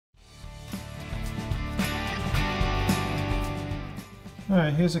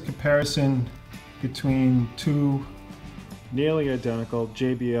Alright, here's a comparison between two nearly identical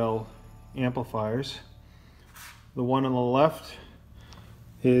JBL amplifiers. The one on the left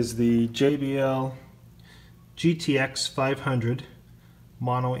is the JBL GTX500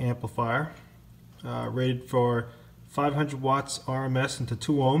 mono amplifier, rated for 500 watts RMS into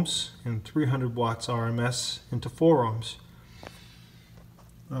 2 ohms and 300 watts RMS into 4 ohms.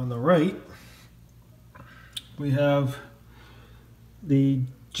 On the right, we have the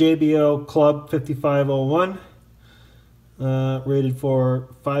JBL Club5501, rated for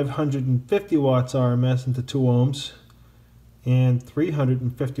 550 watts RMS into 2 ohms and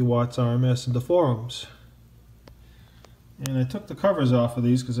 350 watts RMS into 4 ohms. And I took the covers off of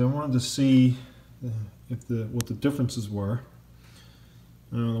these because I wanted to see what the differences were.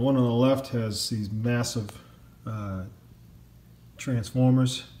 The one on the left has these massive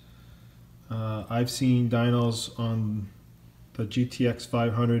transformers. I've seen dynos on the GTX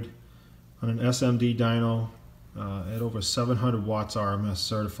 500 on an SMD dyno at over 700 watts RMS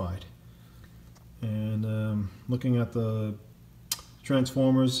certified. And looking at the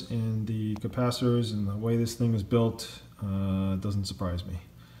transformers and the capacitors and the way this thing is built, it doesn't surprise me.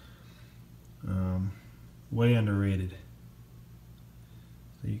 Way underrated.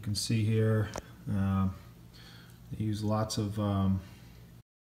 So you can see here they use lots of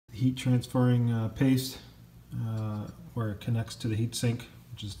heat transferring paste where it connects to the heat sink,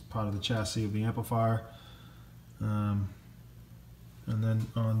 which is part of the chassis of the amplifier. And then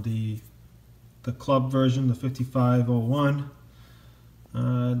on the club version, the 5501,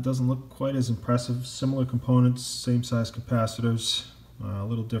 it doesn't look quite as impressive. Similar components, same size capacitors, a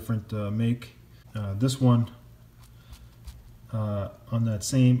little different make. This one on that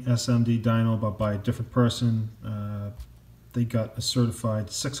same SMD dyno, but by a different person, they got a certified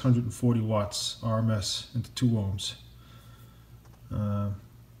 640 watts RMS into 2 ohms.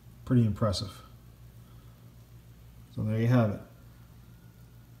 Pretty impressive. So there you have it.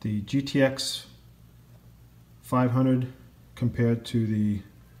 The GTX 500 compared to the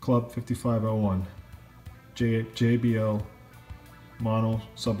Club 5501 JBL mono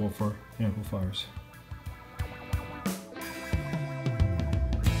subwoofer amplifiers.